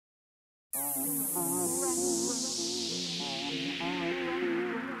Sigue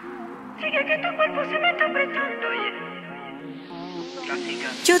que tu cuerpo se me está apretando,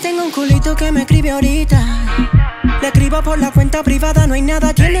 Yo tengo un culito que me escribe ahorita. Le escribo por la cuenta privada, no hay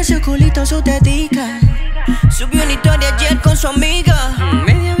nada. Tiene su culito, su tetica. Subió una historia ayer con su amiga.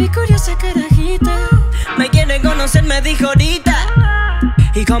 Media vi curiosa carajita. Me quiere conocer, me dijo ahorita.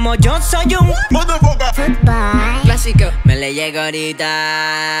 Y como yo soy un motherfucker clásico, me le llega ahorita.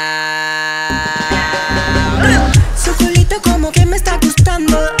 Su culito como que me está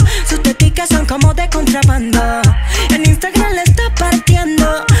gustando. Sus teticas son como de contrabando. En Instagram le está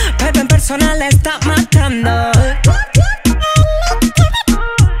partiendo, pero en persona le está matando.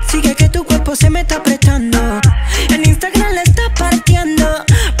 Sigue que tu cuerpo se me está apretando. En Instagram le está partiendo,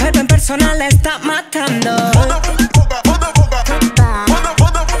 pero en persona le está matando.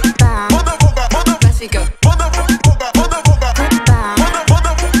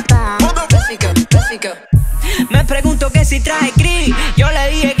 Me pregunto que si trae gris. Yo le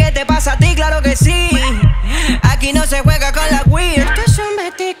dije, ¿qué te pasa a ti? Claro que sí. Aquí no se juega con la weird. Que son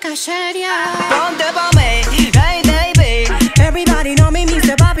beticas serias. Ponte pa' mí, hey baby. Everybody know me,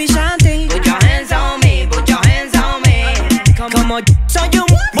 Mr. Papi Cachondo. Put your hands on me, put your hands on me. Como yo soy un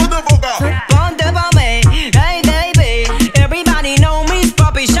motherfucker. Ponte pa' mí, hey baby. Everybody know me,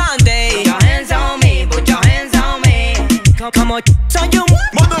 Papi Cachondo. Put your hands on me, put your hands on me. Como yo soy un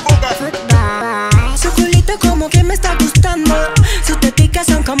motherfucker. Su culito como que me está gustando. Sus teticas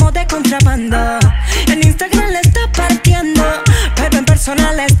son como de contrabando. En Instagram le está partiendo, pero en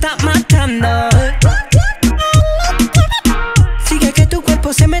persona le está matando. Sigue que tu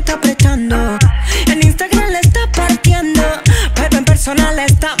cuerpo se me está apretando. En Instagram le está partiendo, pero en persona le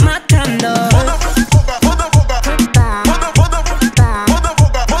está matando.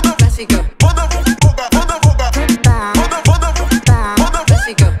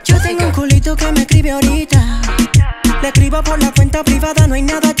 Yo tengo un culito que me escribe ahorita. Le escribo por la cuenta privada, no hay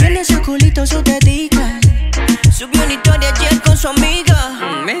nada. Tiene su culito, su tetica. Subió una historia ayer con su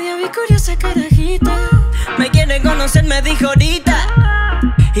amiga. Media vi curiosa carajita. Me quiere conocer, me dijo ahorita.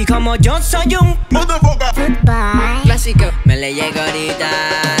 Y como yo soy un motherfucker clásico, me le llega ahorita.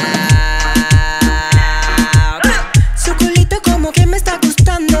 Su culito como que me está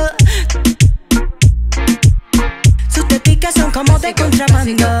gustando. Sus teticas son como de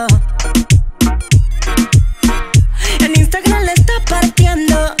contrabando. En Instagram le está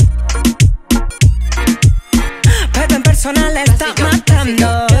partiendo, pero en persona le está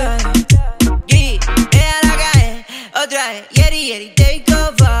matando. Y la cae, otra vez, Yeri, take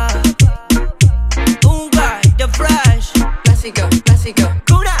over. Un guy, the fresh, clásico.